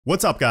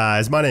What's up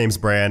guys, my name's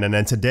Brandon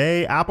and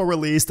today Apple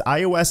released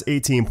iOS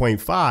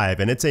 18.5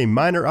 and it's a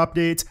minor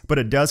update, but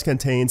it does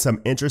contain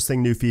some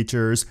interesting new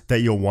features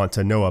that you'll want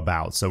to know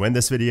about. So in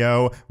this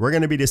video, we're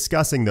going to be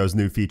discussing those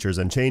new features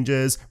and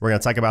changes. We're going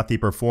to talk about the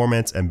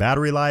performance and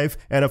battery life,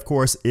 and of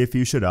course, if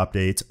you should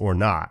update or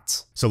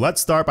not. So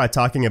let's start by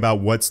talking about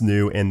what's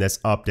new in this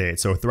update.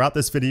 So throughout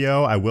this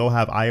video, I will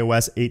have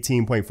iOS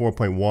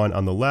 18.4.1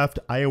 on the left,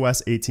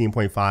 iOS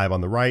 18.5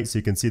 on the right, so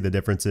you can see the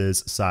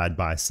differences side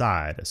by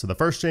side. So the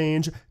first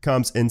change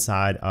comes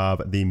inside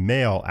of the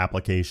Mail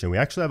application. We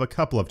actually have a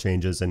couple of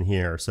changes in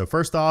here. So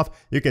first off,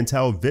 you can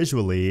tell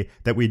visually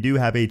that we do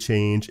have a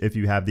change if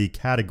you have the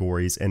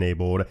categories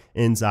enabled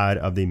inside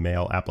of the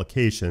Mail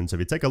application. So if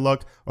you take a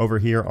look over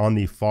here on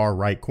the far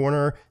right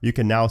corner, you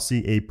can now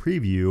see a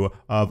preview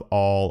of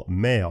all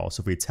mail.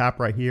 So if we tap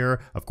right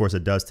here, of course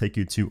it does take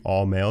you to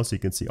all mail, so you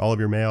can see all of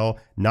your mail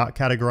not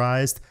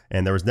categorized,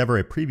 and there was never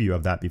a preview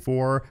of that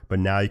before, but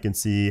now you can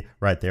see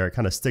right there it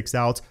kind of sticks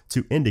out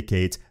to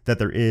indicate that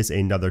there is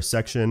another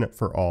section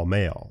for all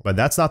mail. But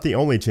that's not the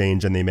only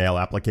change in the Mail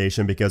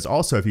application, because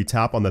also if you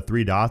tap on the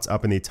three dots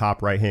up in the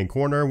top right hand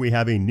corner, we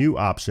have a new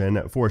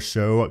option for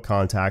show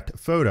contact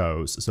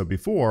photos. So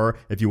before,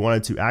 if you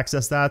wanted to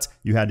access that,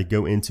 you had to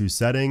go into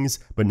settings,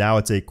 but now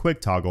it's a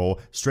quick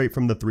toggle straight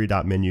from the three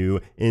dot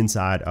menu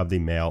inside of the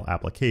Mail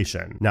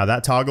application. Now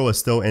that toggle is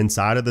still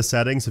inside of the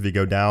settings. If you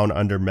go down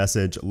under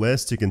message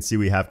list, you can see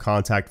we have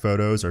contact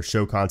photos or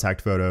show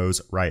contact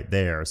photos right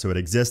there. So it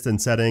exists in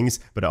settings,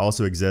 but it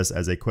also exists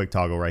as a quick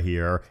toggle right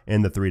here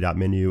in the three dot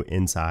menu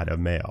inside of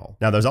Mail.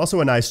 Now there's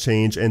also a nice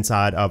change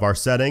inside of our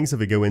settings. If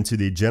we go into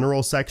the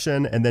general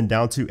section and then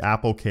down to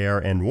Apple Care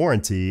and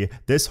Warranty,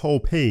 this whole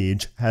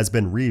page has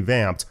been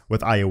revamped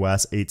with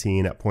iOS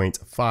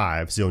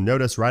 18.5. So you'll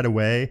notice right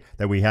away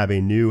that we have a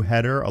new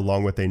header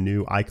along with a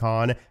new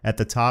icon at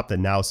the top that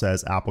now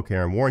says Apple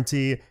Care and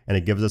Warranty, and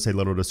it gives us a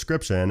little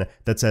description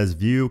that says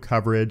view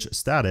coverage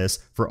status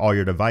for all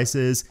your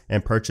devices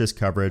and purchase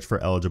coverage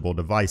for eligible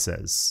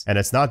devices. And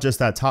it's not just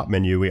that top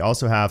menu, we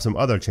also have some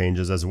other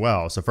changes as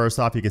well. So first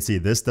off, you can see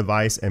this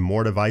device and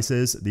more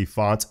devices, the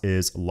font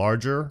is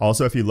larger.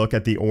 Also, if you look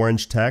at the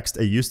orange text,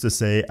 it used to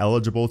say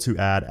eligible to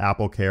add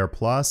Apple Care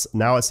Plus.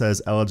 Now it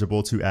says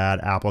eligible to add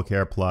Apple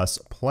Care Plus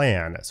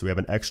plan. So we have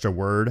an extra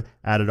word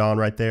added on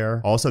right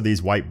there. Also,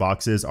 these white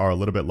boxes are a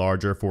little bit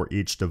larger for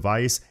each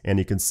device, and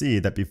you can see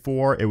that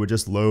before it would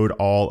just load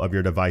all of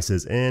your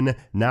devices in.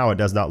 Now it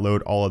does not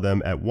load all of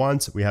them at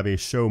once. We have a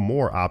show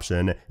more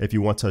option if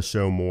you want to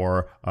show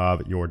more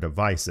of your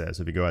devices.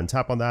 So if you go ahead and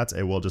tap on that,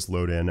 it will just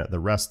load in the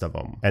rest of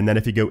them. And then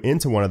if you go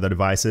into one of the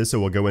devices, so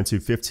we'll go into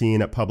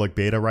 15 public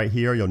beta right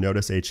here, you'll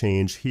notice a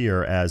change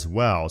here as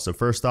well. So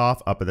first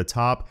off, up at the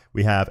top,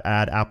 we have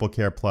add Apple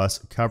Care Plus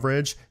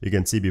coverage. You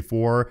can see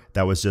before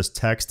that was just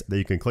text that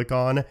you can click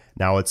on.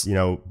 Now it's,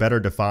 better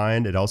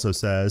defined. It also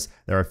says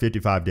there are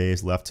 55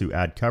 days left to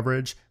add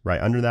coverage right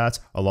under that,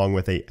 along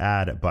with a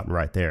add button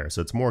right there.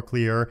 So it's more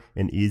clear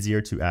and easier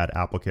to add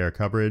Apple Care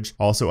coverage.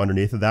 Also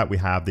underneath of that, we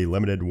have the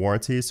limited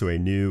warranty. So a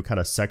new kind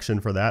of section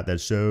for that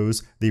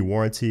shows the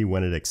warranty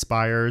when it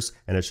expires,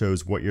 and it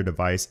shows what your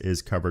device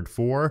is covered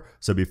for.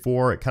 So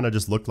before it kind of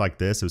just looked like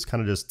this, it was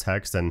kind of just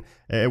text and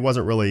it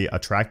wasn't really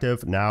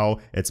attractive. Now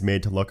it's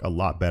made to look a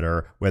lot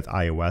better with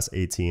iOS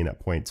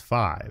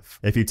 18.5.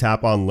 If you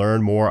tap on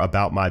learn more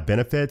about my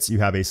benefits, you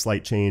have a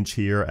slight change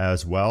here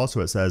as well.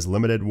 So it says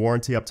limited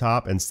warranty up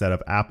top instead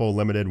of Apple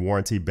limited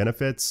warranty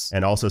benefits.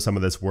 And also some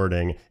of this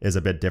wording is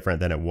a bit different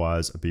than it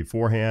was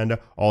beforehand.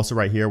 Also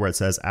right here where it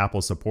says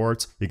Apple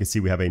support, you can see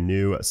we have a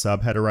new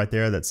subheader right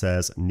there that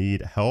says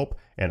need help.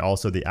 And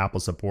also the Apple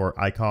support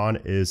icon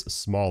is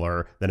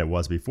smaller than it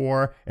was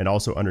before. And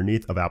also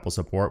underneath of Apple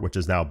support, which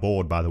is now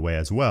bold by the way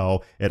as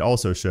well, it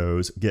also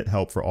shows get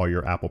help for all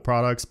your Apple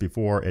products.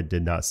 Before it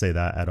did not say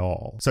that at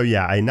all. So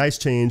yeah, a nice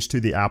change to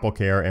the Apple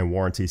Care and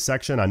Warranty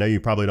section. I know you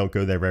probably don't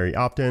go there very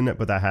often,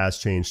 but that has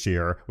changed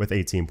here with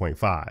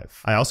 18.5.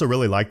 I also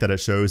really like that it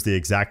shows the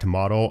exact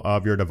model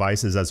of your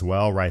devices as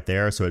well right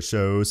there. So it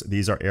shows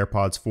these are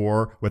AirPods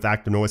 4 with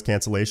active noise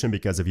cancellation,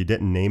 because if you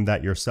didn't name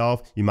that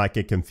yourself, you might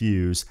get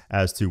confused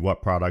as to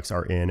what products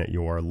are in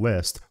your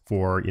list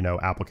for,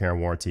 Apple Care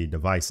and Warranty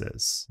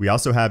devices. We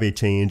also have a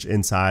change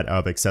inside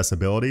of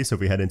accessibility. So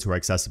if we head into our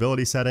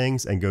accessibility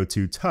settings and go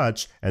to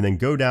touch and then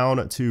go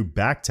down to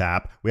back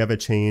tap, we have a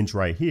change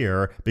right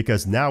here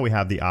because now we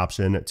have the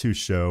option to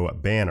show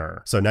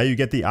banner. So now you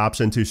get the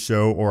option to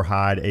show or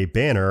hide a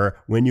banner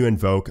when you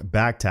invoke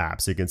back tap.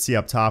 So you can see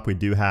up top, we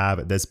do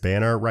have this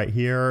banner right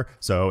here.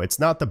 So it's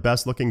not the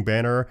best looking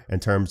banner in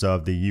terms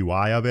of the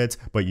UI of it,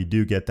 but you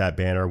do get that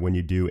banner when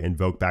you do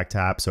invoke back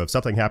tap. So if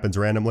something happens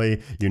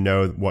randomly, you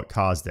know what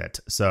caused it.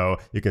 So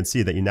you can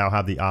see that you now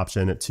have the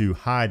option to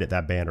hide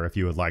that banner if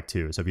you would like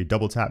to. So if you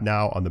double tap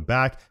now on the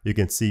back, you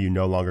can see you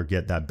no longer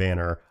get that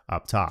banner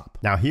up top.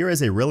 Now here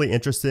is a really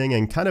interesting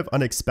and kind of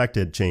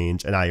unexpected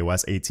change in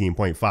iOS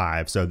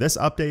 18.5. So this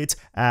update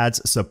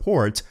adds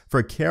support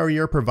for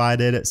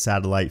carrier-provided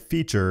satellite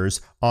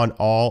features on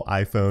all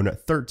iPhone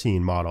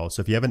 13 models.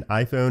 So if you have an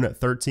iPhone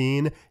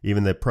 13,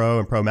 even the Pro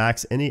and Pro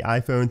Max, any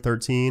iPhone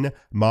 13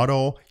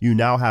 model, you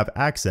now have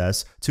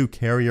access to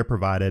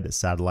carrier-provided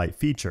satellite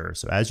features.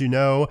 So as you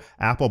know,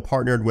 Apple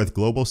partnered with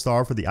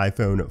Globalstar for the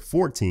iPhone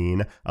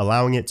 14,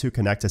 allowing it to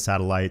connect to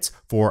satellites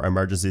for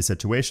emergency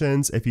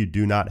situations if you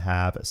do not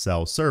have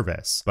cell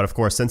service. But of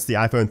course, since the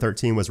iPhone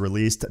 13 was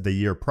released the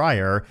year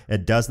prior,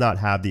 it does not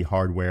have the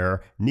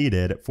hardware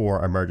needed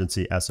for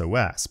emergency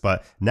SOS.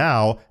 But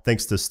now,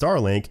 thanks to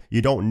Starlink,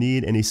 you don't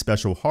need any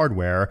special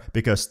hardware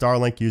because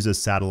Starlink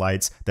uses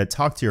satellites that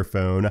talk to your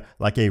phone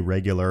like a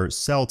regular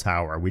cell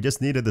tower. We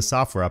just needed the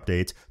software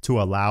update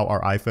to allow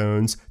our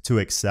iPhones to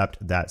accept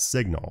that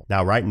signal.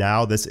 Now, right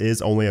now, this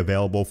is only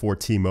available for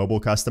T-Mobile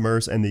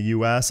customers in the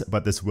US,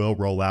 but this will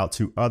roll out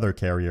to other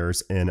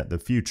carriers in the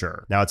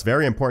future. Now, it's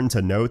very important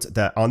to note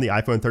that on the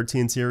iPhone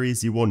 13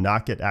 series, you will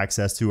not get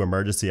access to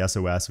emergency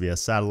SOS via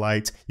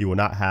satellite. You will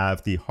not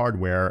have the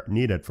hardware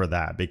needed for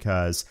that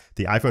because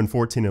the iPhone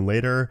 14 and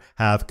later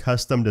have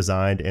custom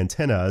designed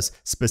antennas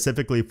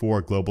specifically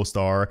for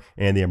Globalstar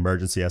and the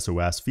emergency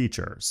SOS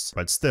features.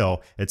 But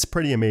still, it's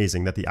pretty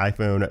amazing that the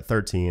iPhone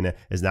 13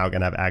 is now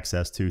going to have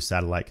access to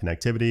satellite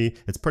connectivity.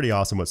 It's pretty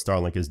awesome what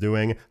Starlink is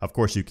doing. Of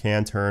course, you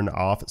can turn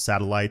off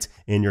satellite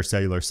in your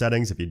cellular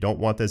settings. If you don't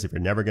want this, if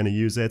you're never going to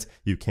use it,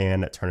 you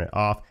can turn it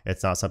off.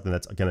 It's not something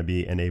that's going to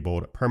be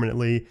enabled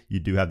permanently. You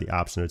do have the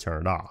option to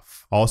turn it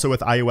off. Also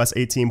with iOS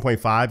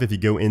 18.5, if you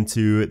go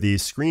into the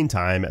screen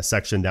time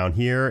section down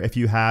here, if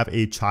you have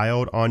a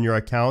child on your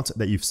account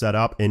that you've set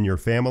up in your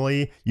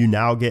family, you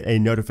now get a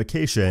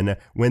notification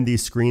when the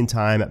screen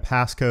time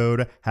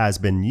passcode has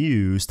been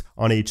used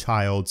on a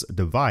child's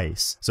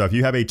device. So if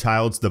you have a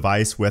child's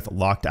device with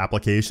locked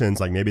applications,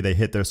 like maybe they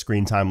hit their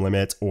screen time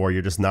limit or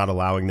you're just not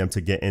allowing them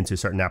to get into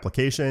certain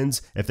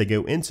applications, if they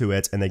go into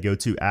it and they go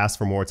to ask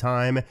for more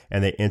time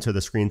and they enter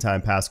the screen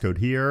time passcode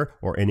here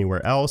or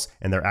anywhere else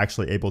and they're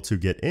actually able to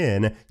get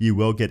in, you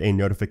will get a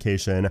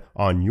notification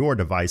on your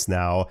device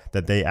now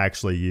that they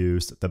actually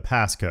used the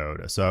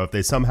passcode. So if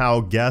they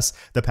somehow guess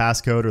the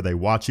passcode or they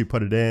watch you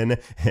put it in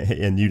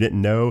and you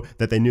didn't know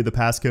that they knew the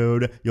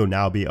passcode, you'll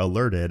now be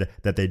alerted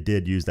that they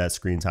did use that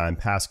screen time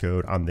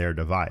passcode on their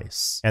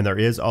device. And there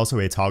is also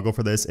a toggle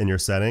for this in your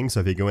settings.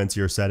 So if you go into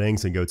your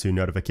settings and go to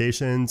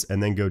notifications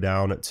and then go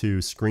down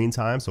to screen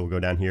time, so we'll go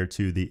down here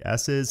to the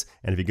S's,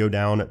 and if you go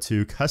down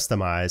to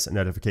customize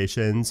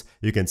notifications,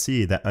 you can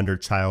see that under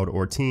child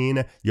or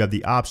teen, you have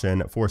the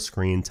option for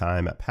screen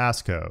time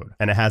passcode.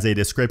 And it has a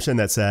description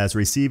that says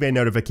receive a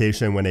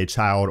notification when a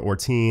child or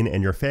teen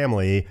in your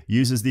family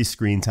uses the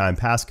screen time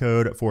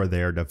passcode for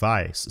their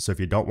device. So if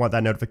you don't want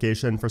that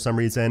notification for some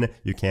reason,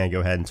 you can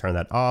go ahead and turn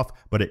that off,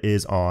 but it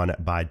is on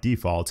by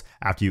default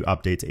after you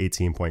update to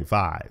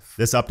 18.5.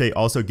 This update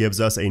also gives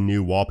us a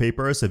new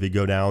wallpaper. So if you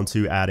go down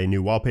to add a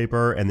new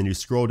wallpaper and then you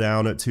scroll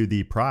down to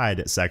the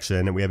Pride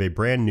section, we have a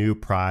brand new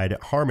Pride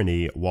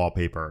Harmony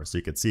wallpaper. So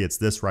you can see it's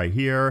this right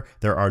here.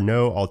 There are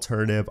no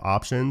alternative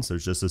options.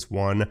 There's just this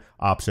one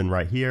option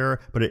right here,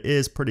 but it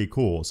is pretty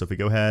cool. So if we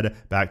go ahead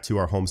back to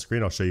our home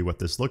screen, I'll show you what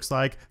this looks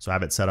like. So I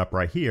have it set up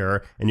right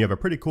here and you have a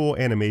pretty cool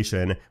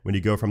animation when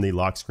you go from the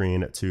lock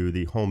screen to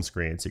the home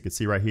screen. So you can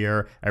see right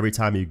here, every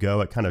time you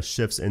go, it kind of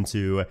shifts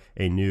into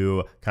a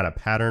new kind of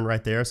pattern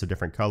right there. So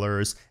different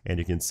colors, and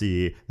you can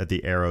see that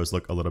the arrows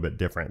look a little bit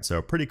different.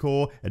 So pretty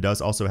cool. It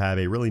does also have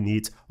a really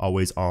neat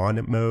always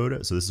on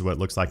mode. So this is what it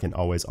looks like in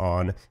always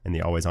on and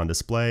the always on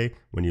display.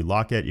 When you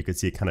lock it, you can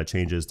see it kind of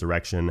changes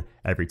direction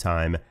every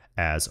time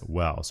as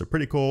well. So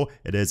pretty cool.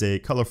 It is a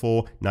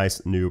colorful,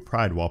 nice new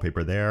Pride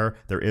wallpaper there.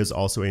 There is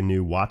also a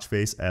new watch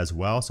face as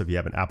well. So if you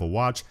have an Apple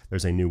Watch,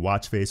 there's a new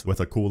watch face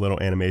with a cool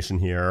little animation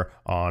here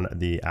on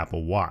the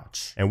Apple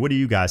Watch. And what do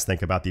you guys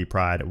think about the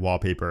Pride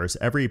wallpapers?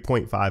 Every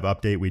 0.5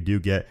 update, we do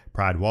get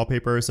Pride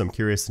wallpapers. So I'm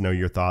curious to know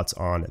your thoughts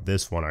on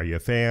this one. Are you a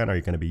fan? Are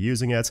you going to be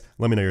using it?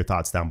 Let me know your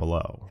thoughts down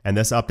below. And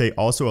this update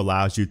also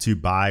allows you to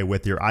buy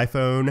with your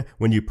iPhone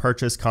when you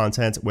purchase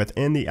content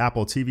within the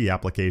Apple TV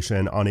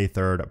application on a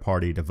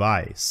third-party device.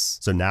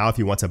 So now if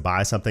you want to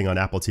buy something on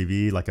Apple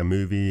TV, like a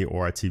movie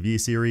or a TV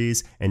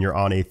series, and you're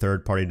on a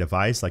third-party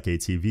device like a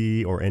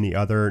TV or any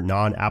other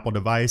non-Apple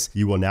device,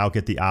 you will now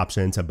get the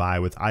option to buy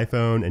with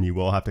iPhone, and you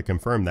will have to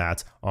confirm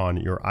that on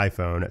your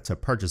iPhone to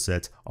purchase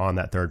it on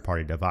that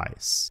third-party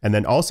device. And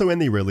then also in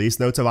the release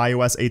notes of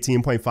iOS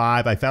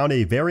 18.5, I found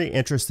a very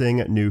interesting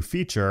new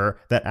feature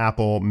that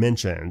Apple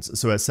mentions.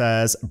 So it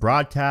says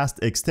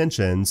broadcast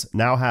extensions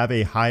now have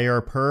a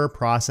higher per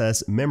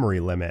process memory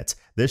limit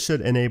This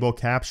should enable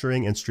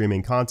capturing and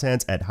streaming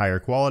content at higher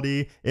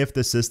quality if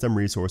the system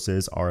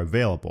resources are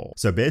available.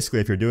 So basically,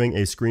 if you're doing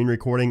a screen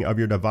recording of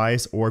your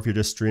device, or if you're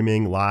just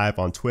streaming live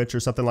on Twitch or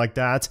something like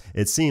that,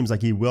 it seems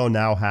like you will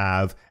now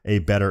have a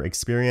better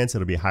experience.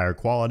 It'll be higher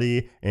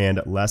quality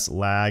and less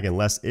lag and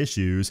less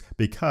issues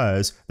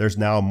because there's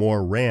now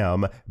more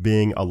RAM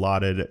being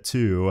allotted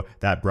to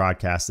that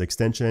broadcast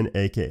extension,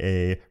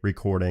 aka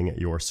recording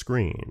your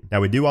screen.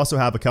 Now, we do also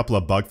have a couple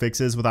of bug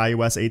fixes with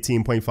iOS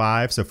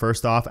 18.5. So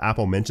first off,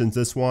 Apple mentions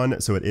this one.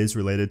 So it is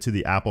related to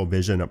the Apple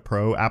Vision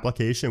Pro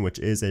application, which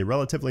is a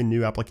relatively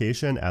new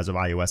application as of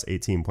iOS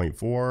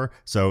 18.4.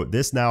 So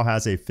this now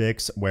has a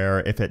fix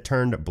where if it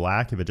turned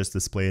black, if it just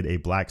displayed a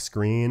black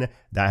screen,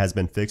 that has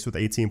been fixed with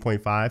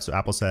 18.5. So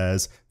Apple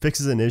says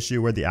fixes an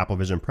issue where the Apple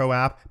Vision Pro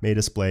app may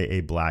display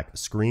a black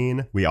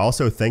screen. We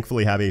also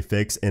thankfully have a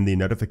fix in the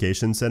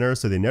notification center.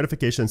 So the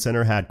notification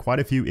center had quite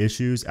a few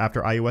issues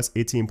after iOS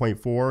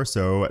 18.4.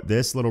 So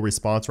this little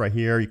response right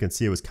here, you can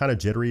see it was kind of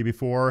jittery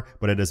before,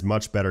 but it is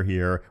much better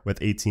here with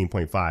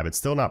 18.5. It's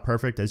still not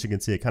perfect. As you can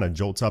see, it kind of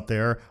jolts up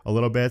there a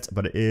little bit,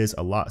 but it is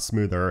a lot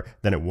smoother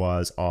than it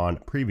was on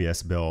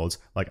previous builds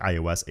like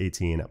iOS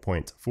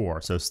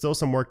 18.4. So still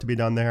some work to be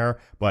done there,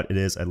 but it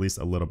is at least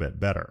a little bit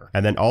better.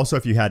 And then also,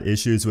 if you had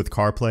issues with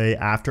CarPlay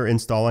after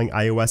installing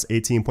iOS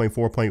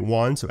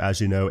 18.4.1, so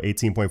as you know,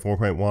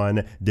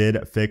 18.4.1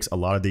 did fix a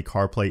lot of the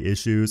CarPlay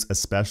issues,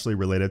 especially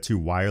related to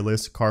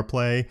wireless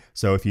CarPlay.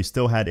 So if you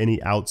still had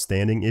any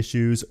outstanding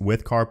issues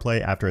with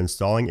CarPlay after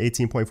installing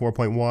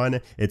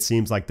 18.4.1, it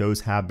seems like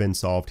those have been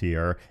solved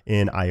here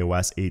in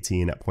iOS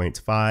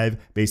 18.5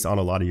 based on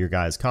a lot of your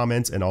guys'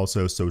 comments and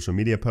also social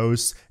media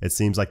posts. It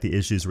seems like the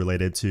issues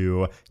related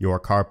to your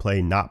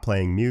CarPlay not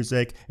playing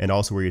music, and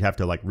also where you'd have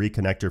to like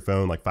reconnect your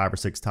phone like 5 or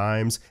 6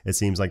 times, it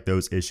seems like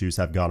those issues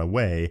have gone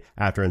away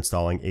after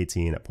installing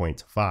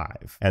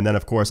 18.5. And then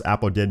of course,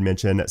 Apple did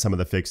mention some of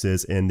the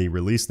fixes in the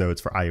release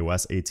notes for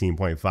iOS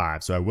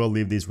 18.5. So I will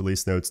leave these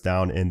release notes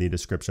down in the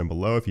description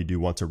below if you do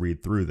want to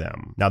read through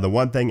them. Now, the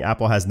one thing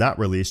Apple has not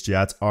released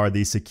yet are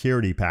the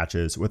security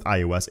patches with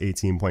iOS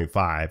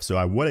 18.5. So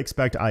I would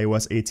expect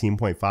iOS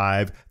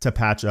 18.5 to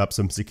patch up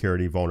some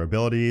security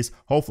vulnerabilities.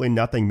 Hopefully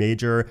nothing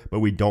major, but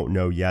we don't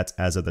know yet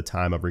as of the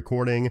time of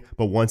recording.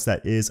 But once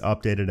that is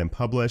updated and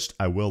published,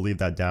 I will leave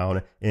that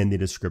down in the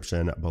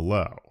description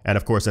below. And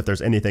of course, if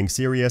there's anything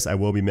serious, I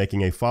will be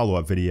making a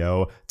follow-up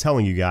video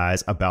telling you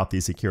guys about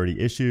these security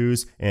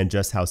issues and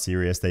just how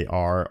serious they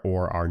are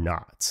or are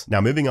not.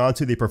 Now, moving on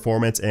to the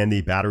performance and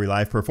the battery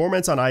life.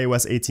 Performance on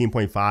iOS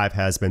 18.5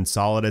 has been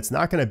solid. It's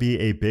not going to be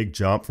a big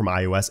jump from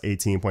iOS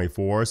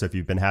 18.4. So if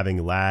you've been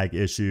having lag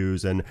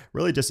issues and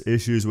really just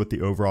issues with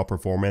the overall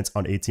performance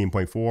on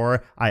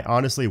 18.4, I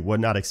honestly would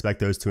not expect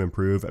those to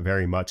improve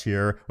very much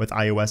here with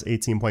iOS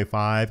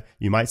 18.5.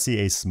 You might see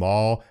a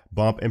small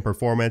bump in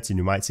performance and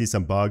you might see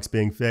some bugs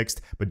being fixed,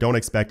 but don't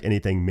expect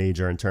anything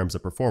major in terms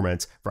of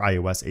performance for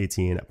iOS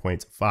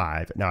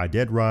 18.5. Now, I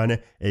did run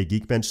a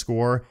Geekbench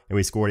score and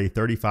we scored a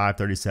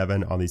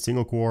 3537 on the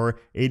single core,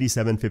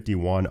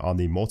 8751 on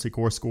the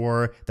multi-core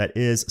score. That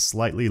is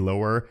slightly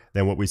lower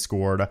than what we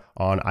scored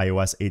on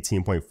iOS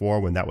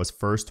 18.4 when that was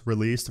first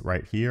released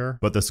right here,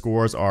 but the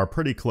scores are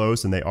pretty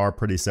close and they are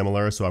pretty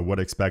similar. So I would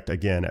expect,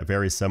 again, a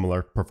very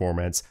similar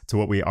performance to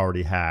what we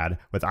already had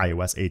with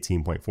iOS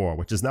 18.4,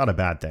 which is not a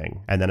bad thing.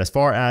 And then as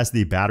far as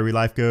the battery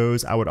life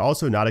goes, I would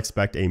also not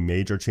expect a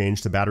major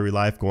change to battery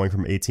life going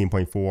from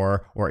 18.4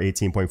 or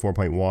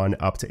 18.4.1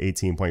 up to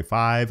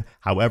 18.5.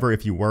 However,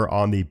 if you were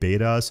on the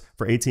betas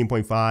for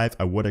 18.5,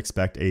 I would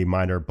expect a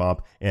minor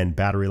bump in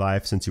battery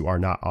life since you are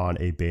not on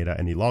a beta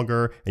any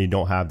longer and you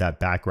don't have that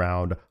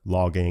background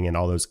logging and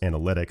all those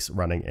analytics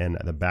running in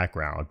the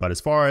background. But as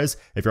far as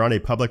if you're on a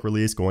public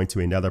release going to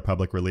another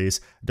public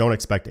release, don't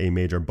expect a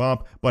major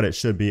bump, but it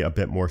should be a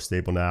bit more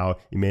stable now.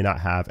 You may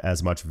not have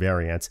as much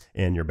variance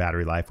in your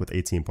battery life with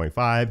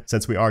 18.5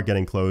 since we are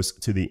getting close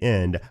to the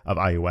end of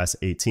iOS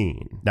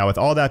 18. Now, with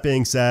all that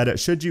being said,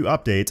 should you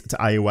update to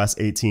iOS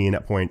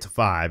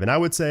 18.5? And I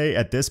would say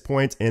at this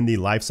point in the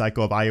life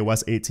cycle of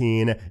iOS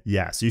 18,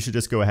 yes, you should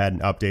just go ahead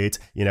and update.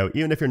 You know,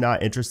 even if you're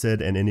not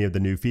interested in any of the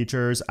new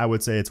features, I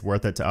would say it's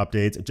worth it to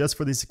update just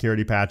for the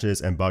security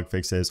patches and bug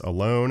fixes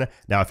alone.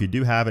 Now, if you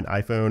do have an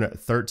iPhone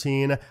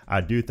 13,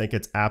 I do think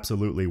it's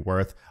absolutely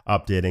worth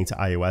updating to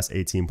iOS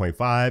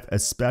 18.5,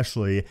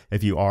 especially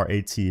if you are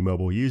a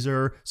T-Mobile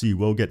user, so you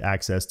will get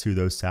access to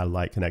those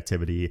satellite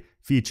connectivity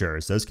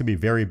features. Those can be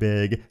very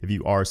big if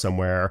you are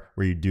somewhere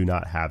where you do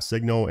not have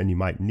signal and you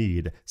might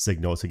need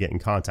signal to get in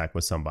contact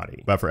with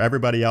somebody. But for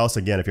everybody else,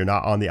 again, if you're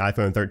not on the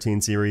iPhone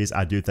 13 series,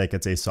 I do think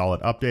it's a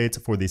solid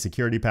update for the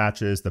security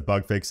patches, the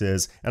bug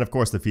fixes, and of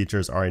course the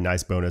features are a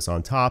nice bonus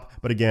on top.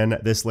 But again,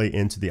 this late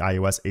into the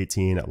iOS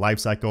 18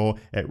 lifecycle,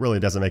 it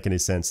really doesn't make any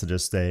sense to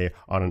just stay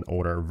on an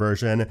older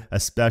version,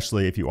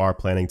 especially if you are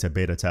planning to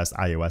beta test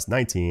iOS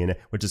 19,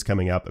 which is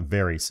coming up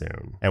very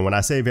soon. And when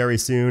I say very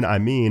soon, I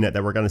mean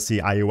that we're going to see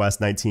iOS iOS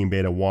 19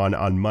 Beta 1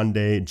 on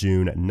Monday,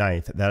 June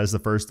 9th. That is the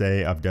first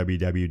day of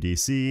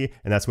WWDC,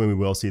 and that's when we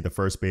will see the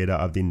first beta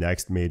of the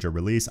next major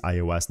release,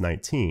 iOS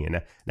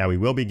 19. Now, we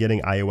will be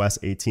getting iOS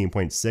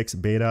 18.6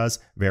 betas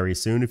very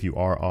soon if you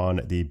are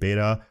on the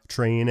beta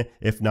train.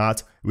 If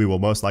not, we will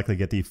most likely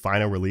get the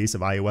final release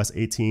of iOS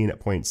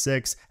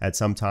 18.6 at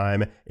some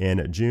time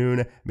in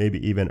June,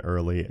 maybe even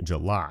early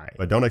July.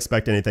 But don't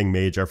expect anything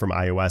major from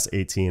iOS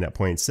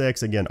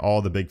 18.6. Again,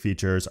 all the big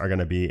features are going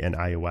to be in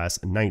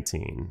iOS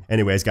 19.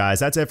 Anyways, guys,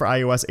 that's it for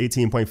iOS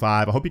 18.5.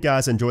 I hope you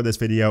guys enjoyed this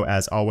video.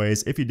 As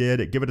always, if you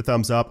did, give it a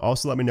thumbs up.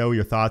 Also, let me know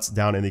your thoughts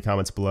down in the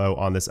comments below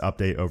on this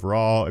update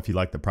overall. If you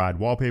like the Pride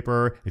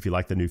wallpaper, if you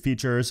like the new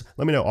features,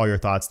 let me know all your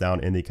thoughts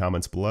down in the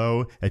comments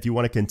below. If you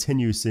want to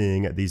continue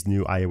seeing these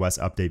new iOS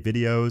update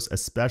videos,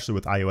 especially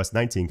with iOS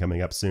 19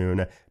 coming up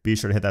soon, be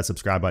sure to hit that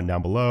subscribe button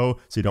down below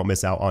so you don't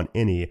miss out on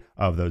any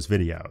of those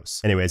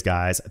videos. Anyways,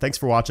 guys, thanks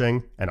for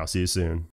watching, and I'll see you soon.